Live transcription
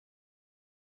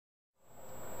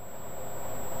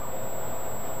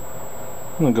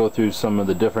going to go through some of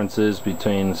the differences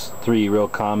between three real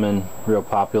common, real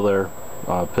popular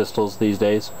pistols these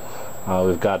days.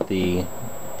 We've got the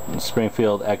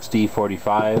Springfield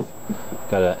XD45,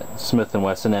 got a Smith &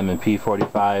 Wesson M&P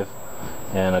 45,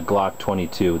 and a Glock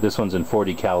 22. This one's in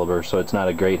 .40 caliber, so it's not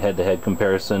a great head-to-head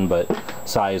comparison, but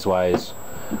size-wise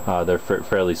they're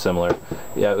fairly similar.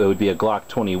 Yeah, it would be a Glock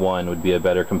 21 would be a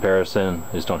better comparison.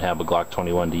 I just don't have a Glock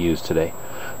 21 to use today.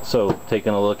 So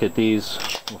taking a look at these,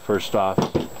 first off,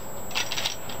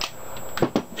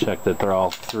 check that they're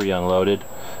all three unloaded,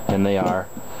 and they are.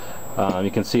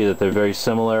 You can see that they're very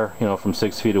similar. You know, from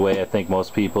 6 feet away, I think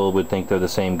most people would think they're the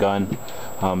same gun.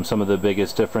 Some of the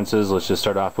biggest differences, let's just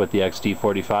start off with the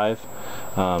XD45.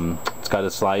 It's got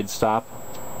a slide stop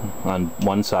on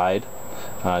one side.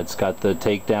 It's got the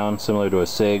takedown similar to a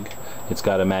SIG. It's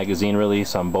got a magazine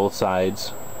release on both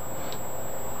sides.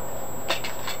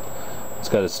 It's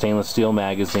got a stainless steel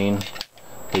magazine.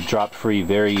 They drop free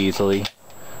very easily.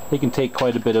 They can take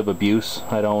quite a bit of abuse.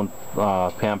 I don't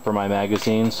pamper my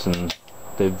magazines, and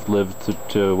they've lived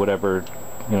to whatever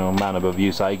amount of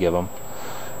abuse I give them.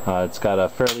 It's got a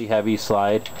fairly heavy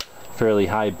slide, fairly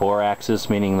high bore axis,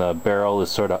 meaning the barrel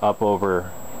is sort of up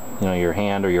over your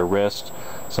hand or your wrist.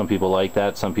 Some people like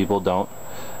that, some people don't.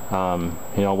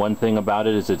 One thing about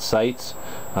it is its sights.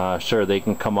 Sure, they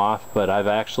can come off, but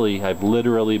I've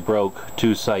literally broke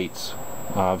 2 sights.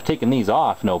 I've taken these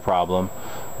off, no problem,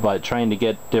 but trying to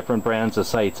get different brands of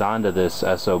sights onto this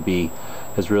SOB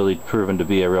has really proven to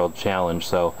be a real challenge.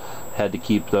 So had to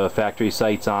keep the factory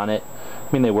sights on it.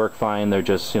 I mean, they work fine, they're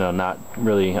just not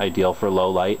really ideal for low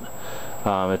light.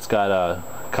 It's got a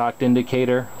cocked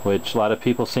indicator, which a lot of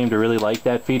people seem to really like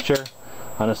that feature.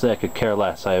 Honestly, I could care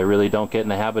less. I really don't get in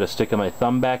the habit of sticking my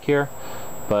thumb back here,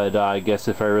 but I guess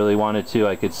if I really wanted to,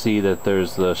 I could see that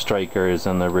there's the striker is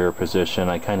in the rear position.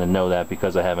 I kind of know that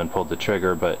because I haven't pulled the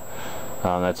trigger, but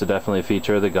that's definitely a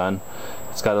feature of the gun.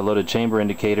 It's got a loaded chamber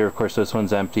indicator. Of course, this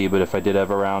one's empty, but if I did have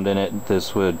a round in it,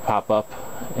 this would pop up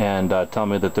and tell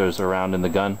me that there's a round in the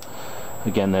gun.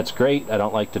 Again, that's great. I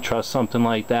don't like to trust something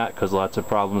like that because lots of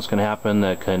problems can happen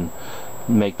that can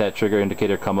make that trigger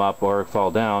indicator come up or fall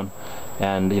down.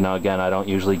 And again, I don't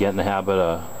usually get in the habit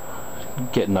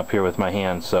of getting up here with my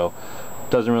hands, so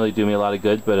it doesn't really do me a lot of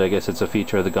good, but I guess it's a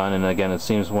feature of the gun, and again, it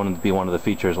seems to be one of the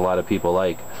features a lot of people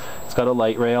like. It's got a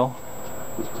light rail.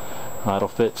 It'll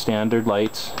fit standard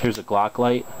lights. Here's a Glock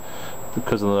light.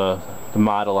 Because of the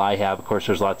model I have, of course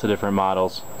there's lots of different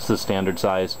models. It's the standard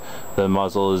size. The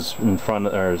muzzle is in front,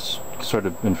 or is sort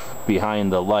of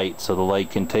behind the light, so the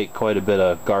light can take quite a bit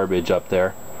of garbage up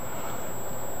there.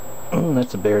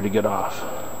 That's a bear to get off.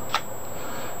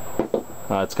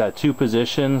 It's got 2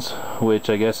 positions, which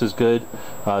I guess is good.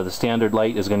 The standard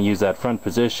light is going to use that front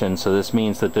position, so this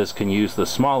means that this can use the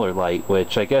smaller light,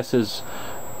 which I guess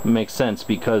makes sense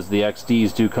because the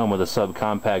XDs do come with a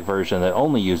subcompact version that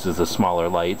only uses the smaller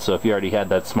light. So if you already had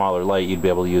that smaller light, you'd be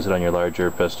able to use it on your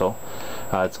larger pistol.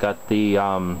 It's got the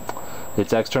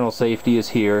its external safety is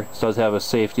here. It does have a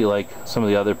safety like some of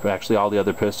the other, actually all the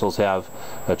other pistols have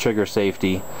a trigger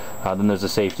safety. Then there's a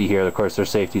safety here. Of course, there's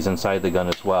safeties inside the gun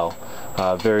as well.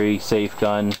 Very safe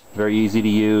gun, very easy to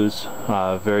use,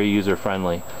 very user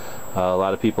friendly. A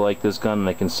lot of people like this gun, and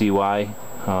I can see why.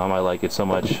 I like it so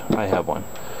much. I have one.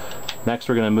 Next,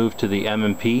 we're going to move to the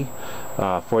M&P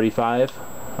 45.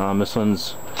 This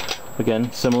one's,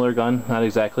 again, similar gun, not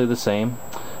exactly the same.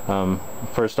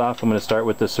 First off, I'm going to start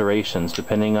with the serrations.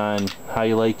 Depending on how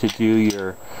you like to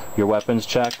do your weapons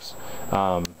checks,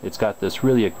 it's got this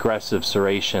really aggressive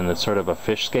serration that's sort of a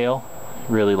fish scale.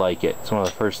 Really like it. It's one of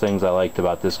the first things I liked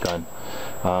about this gun.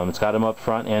 It's got them up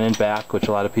front and in back, which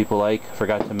a lot of people like.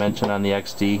 Forgot to mention on the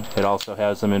XD, it also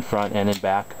has them in front and in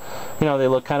back. They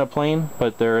look kind of plain,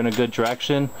 but they're in a good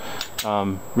direction.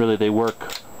 Really, they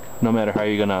work no matter how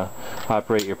you're going to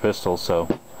operate your pistol,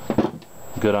 so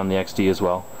good on the XD as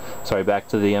well. Sorry, back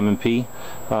to the M&P.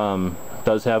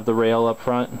 Does have the rail up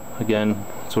front. Again,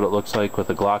 that's what it looks like with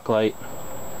a Glock light.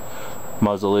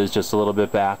 Muzzle is just a little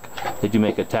bit back. They do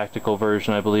make a tactical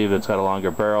version, I believe, that's got a longer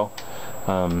barrel.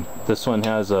 This one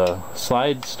has a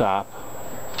slide stop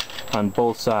on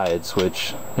both sides,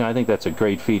 which I think that's a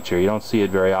great feature. You don't see it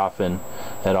very often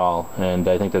at all, and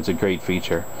I think that's a great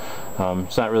feature.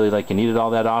 It's not really like you need it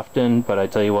all that often, but I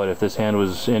tell you what, if this hand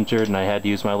was injured and I had to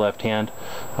use my left hand,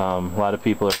 a lot of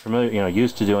people are familiar,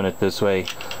 used to doing it this way,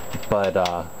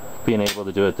 but being able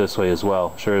to do it this way as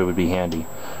well, sure, it would be handy.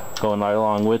 Going right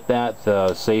along with that,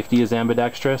 the safety is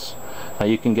ambidextrous.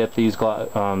 You can get these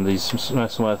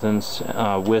Smith & Wessons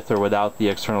with or without the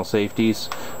external safeties.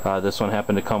 This one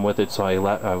happened to come with it, so I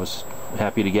was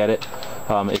happy to get it.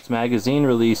 Its magazine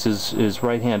release is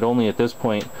right hand only at this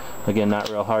point. Again, not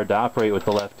real hard to operate with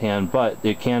the left hand, but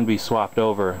it can be swapped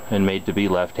over and made to be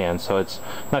left hand, so it's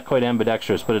not quite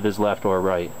ambidextrous, but it is left or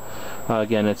right.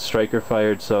 Again, it's striker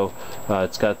fired, so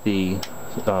it's got the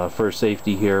first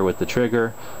safety here with the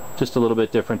trigger. Just a little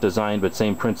bit different design, but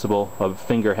same principle. A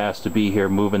finger has to be here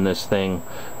moving this thing,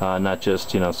 not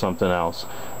just, you know, something else.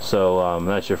 So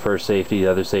that's your first safety. The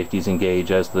other safeties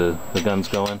engage as the gun's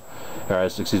going, or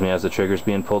as, excuse me, as the trigger's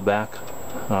being pulled back.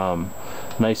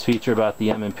 Nice feature about the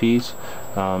M&Ps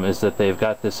is that they've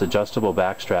got this adjustable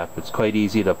backstrap. It's quite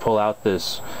easy to pull out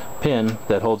this pin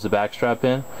that holds the backstrap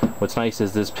in. What's nice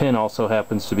is this pin also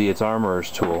happens to be its armorer's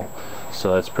tool,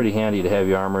 so it's pretty handy to have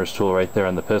your armorer's tool right there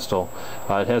on the pistol.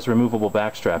 It has removable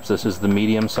backstraps. This is the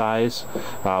medium size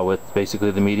with basically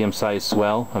the medium size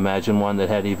swell. Imagine one that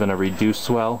had even a reduced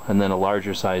swell, and then a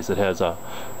larger size that has a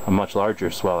much larger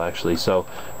swell actually. So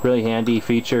really handy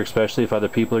feature, especially if other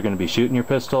people are going to be shooting your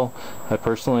pistol. I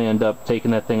personally end up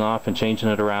taking that thing off and changing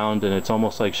it around, and it's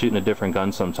almost like shooting a different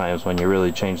gun sometimes when you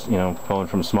really change, you know, going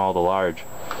from small to large.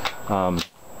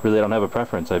 Really don't have a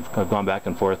preference. I've gone back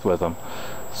and forth with them.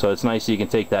 So it's nice you can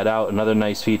take that out. Another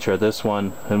nice feature of this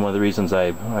one, and one of the reasons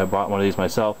I bought one of these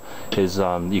myself, is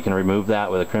you can remove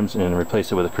that with a crimson and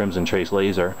replace it with a crimson trace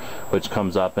laser, which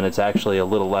comes up, and it's actually a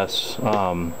little less,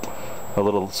 a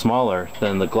little smaller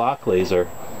than the Glock laser,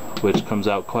 which comes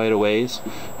out quite a ways.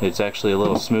 It's actually a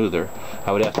little smoother.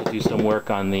 I would have to do some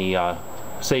work on the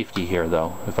safety here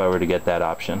though if I were to get that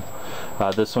option.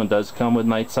 This one does come with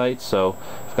night sights, so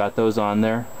I've got those on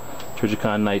there.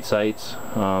 Trijicon night sights.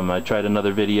 I tried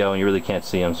another video and you really can't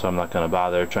see them, so I'm not going to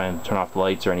bother trying to turn off the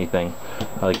lights or anything.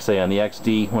 Like I say, on the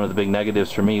XD, one of the big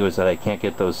negatives for me was that I can't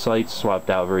get those sights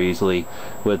swapped out very easily.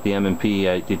 With the M&P,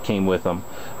 it came with them.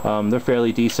 They're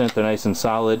fairly decent, they're nice and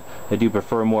solid. I do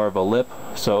prefer more of a lip,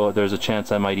 so there's a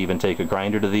chance I might even take a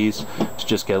grinder to these to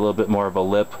just get a little bit more of a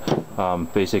lip,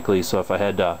 basically, so if I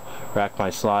had to rack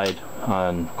my slide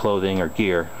on clothing or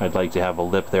gear, I'd like to have a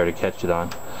lip there to catch it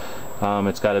on.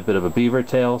 It's got a bit of a beaver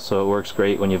tail, so it works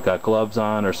great when you've got gloves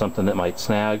on or something that might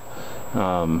snag.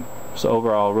 So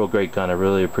overall, real great gun. I've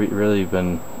really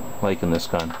been liking this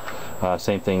gun.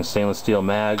 Same thing, stainless steel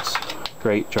mags,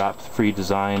 great drop-free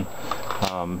design.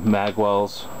 Mag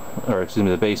wells, or excuse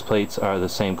me, the base plates are the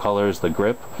same color as the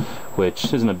grip,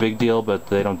 which isn't a big deal, but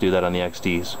they don't do that on the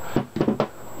XDs.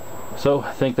 So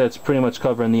I think that's pretty much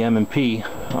covering the M&P.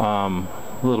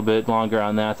 A little bit longer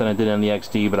on that than I did on the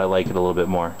XD, but I like it a little bit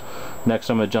more. Next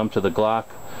I'm going to jump to the Glock.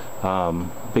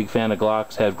 Big fan of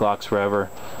Glocks, had Glocks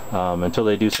forever. Until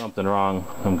they do something wrong,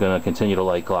 I'm going to continue to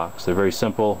like Glocks. They're very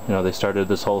simple, you know, they started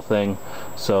this whole thing.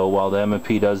 So while the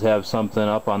M&P does have something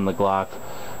up on the Glock,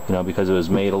 you know, because it was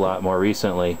made a lot more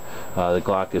recently, the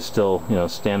Glock is still, you know,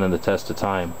 standing the test of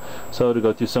time. So to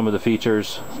go through some of the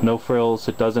features, no frills.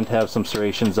 It doesn't have some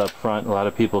serrations up front. A lot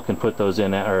of people can put those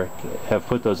in, or have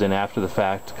put those in after the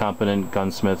fact. Competent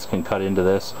gunsmiths can cut into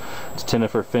this. It's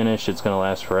Tinifer finish. It's going to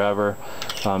last forever.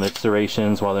 Its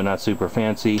serrations, while they're not super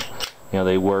fancy, you know,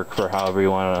 they work for however you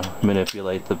want to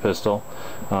manipulate the pistol.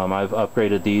 I've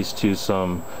upgraded these to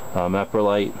some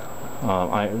Eprolite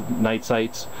night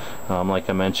sights. Like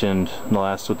I mentioned in the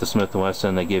last with the Smith &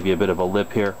 Wesson, they give you a bit of a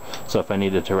lip here, so if I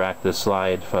needed to rack this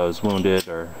slide, if I was wounded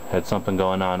or had something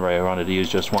going on where I wanted to use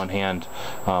just one hand,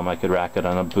 I could rack it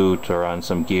on a boot or on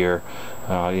some gear,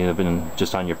 even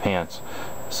just on your pants.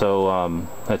 So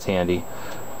that's handy.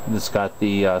 It's got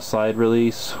the slide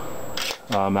release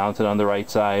mounted on the right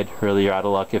side. Really, you're out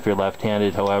of luck if you're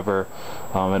left-handed. However,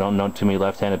 I don't know too many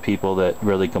left-handed people that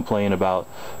really complain about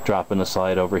dropping the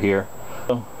slide over here.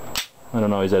 So, I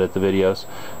don't always edit the videos.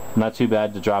 Not too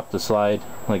bad to drop the slide.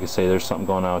 Like I say, there's something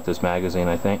going on with this magazine,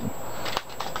 I think.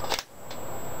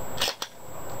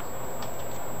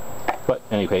 But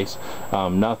anyways,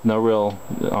 no real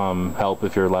help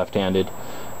if you're left-handed.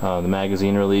 The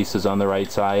magazine release is on the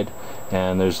right side,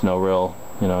 and there's no real,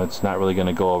 you know, it's not really going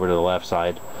to go over to the left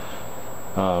side.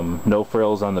 No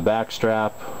frills on the back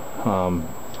strap. The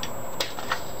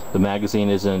magazine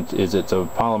it's a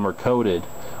polymer coated,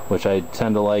 which I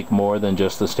tend to like more than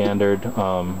just the standard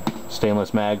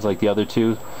stainless mags like the other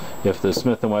two. If the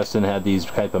Smith & Wesson had these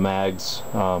type of mags,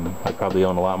 I'd probably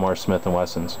own a lot more Smith &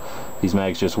 Wessons. These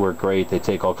mags just work great. They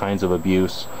take all kinds of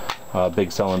abuse.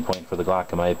 Big selling point for the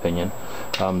Glock in my opinion.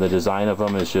 The design of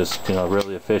them is just, you know,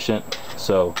 really efficient.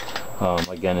 So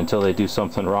again, until they do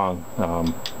something wrong,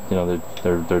 you know,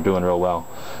 they're doing real well.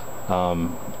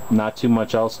 Not too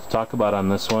much else to talk about on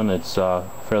this one. It's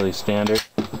fairly standard.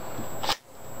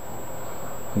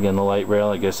 Again, the light rail,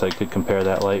 I guess I could compare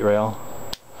that light rail.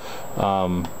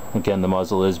 Again, the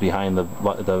muzzle is behind the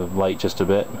light just a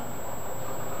bit.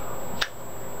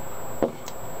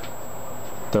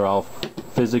 They're all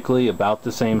physically about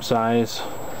the same size.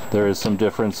 There is some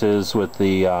differences with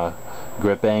the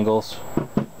grip angles.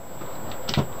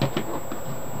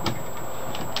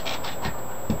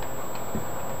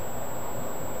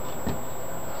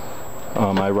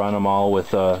 I run them all with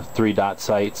 3-dot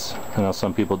sights. I know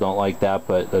some people don't like that,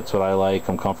 but that's what I like.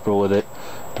 I'm comfortable with it.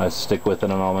 I stick with it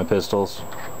on all my pistols.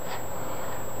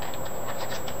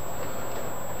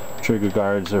 Trigger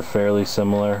guards are fairly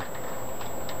similar.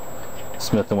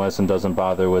 Smith & Wesson doesn't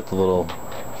bother with the little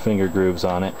finger grooves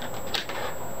on it.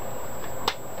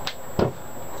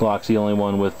 Glock's the only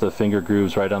one with the finger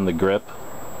grooves right on the grip.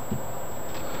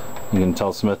 You can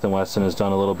tell Smith & Wesson has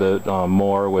done a little bit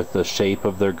more with the shape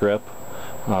of their grip.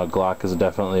 Glock is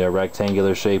definitely a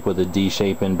rectangular shape with a D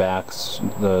shape in backs.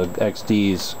 The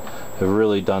XDs have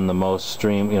really done the most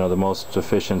the most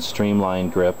efficient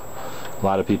streamlined grip. A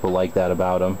lot of people like that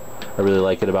about them. I really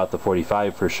like it about the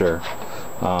 45 for sure.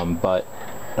 But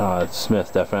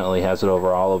Smith definitely has it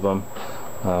over all of them.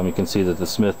 You can see that the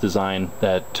Smith design,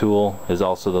 that tool is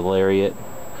also the lariat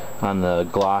on the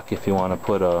Glock. If you want to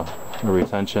put a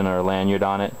retention or a lanyard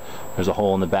on it, there's a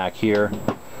hole in the back here.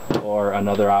 Or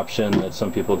another option that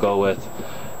some people go with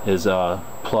is a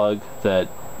plug that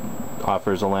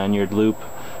offers a lanyard loop.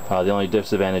 The only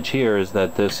disadvantage here is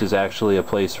that this is actually a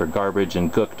place for garbage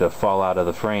and gook to fall out of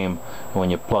the frame. When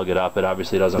you plug it up, it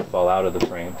obviously doesn't fall out of the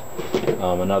frame.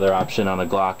 Another option on a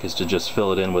Glock is to just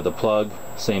fill it in with a plug.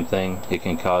 Same thing, it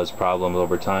can cause problems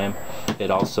over time.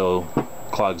 It also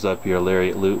clogs up your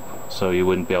lariat loop, so you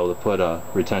wouldn't be able to put a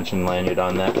retention lanyard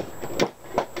on that.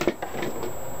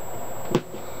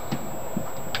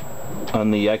 On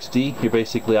the XD, you're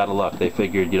basically out of luck. They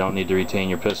figured you don't need to retain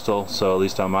your pistol, so at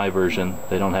least on my version,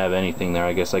 they don't have anything there.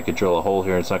 I guess I could drill a hole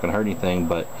here and it's not going to hurt anything,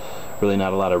 but really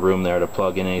not a lot of room there to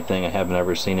plug in anything. I haven't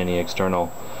ever seen any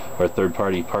external or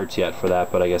third-party parts yet for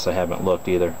that, but I guess I haven't looked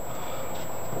either.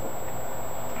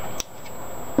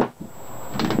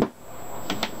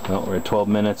 Well, we're at 12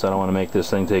 minutes. I don't want to make this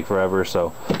thing take forever,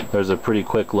 so there's a pretty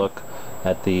quick look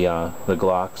at the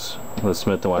Glocks, the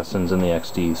Smith & Wessons, and the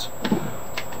XDs.